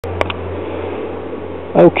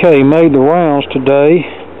Okay, made the rounds today.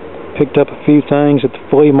 Picked up a few things at the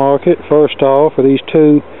flea market. First off are these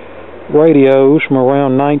two radios from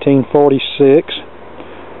around 1946.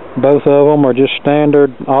 Both of them are just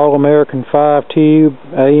standard All-American 5-tube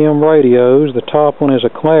AM radios. The top one is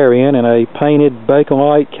a Clarion in a painted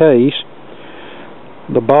Bakelite case.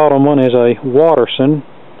 The bottom one is a Watterson.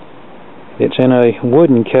 It's in a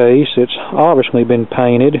wooden case. It's obviously been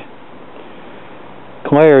painted.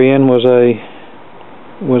 Clarion was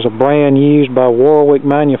a brand used by Warwick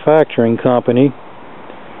Manufacturing Company.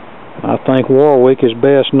 I think Warwick is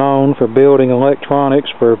best known for building electronics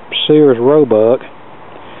for Sears Roebuck.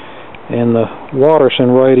 And the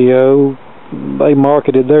Watterson radio, they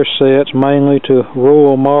marketed their sets mainly to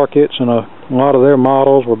rural markets, and a lot of their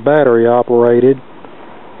models were battery operated.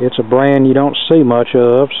 It's a brand you don't see much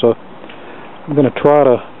of, so I'm going to try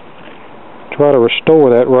to restore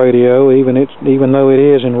that radio, even though it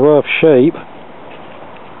is in rough shape.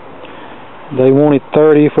 They wanted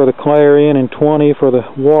 30 for the Clarion and 20 for the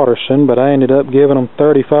Watterson, but I ended up giving them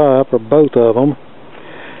 35 for both of them.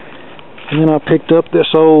 And then I picked up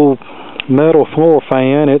this old metal floor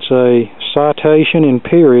fan. It's a Citation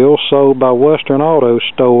Imperial sold by Western Auto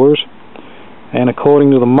Stores, and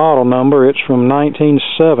according to the model number it's from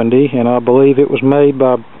 1970, and I believe it was made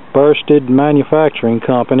by Bursted Manufacturing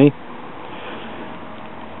Company.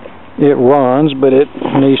 It runs, but it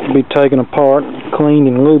needs to be taken apart, cleaned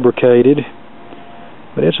and lubricated.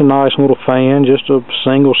 But it's a nice little fan, just a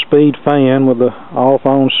single speed fan with the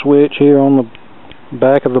off-on switch here on the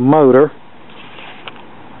back of the motor.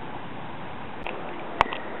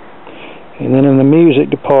 And then in the music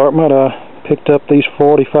department I picked up these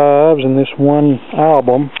 45s and this one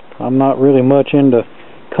album. I'm not really much into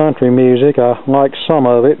country music. I like some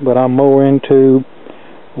of it, but I'm more into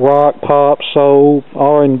rock, pop, soul,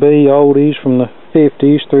 R&B, oldies from the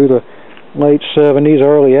 50s through the late 70s,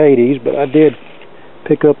 early 80s. But I did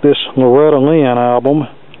pick up this Loretta Lynn album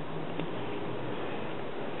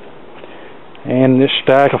and this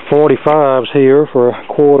stack of 45s here for a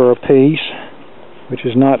quarter a piece, which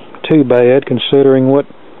is not too bad considering what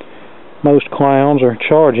most clowns are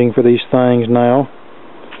charging for these things now.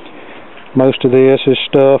 Most of this is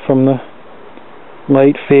stuff from the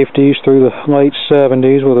late 50s through the late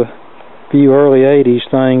 70s with a few early 80s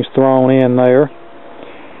things thrown in there.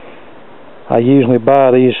 I usually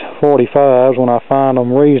buy these 45s when I find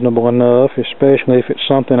them reasonable enough, especially if it's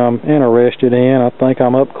something I'm interested in. I think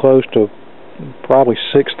I'm up close to probably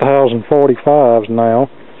 6,000 45s now.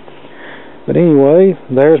 But anyway,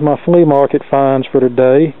 there's my flea market finds for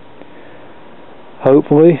today.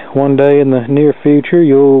 Hopefully one day in the near future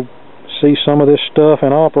you'll see some of this stuff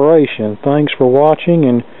in operation. Thanks for watching,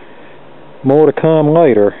 and more to come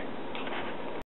later.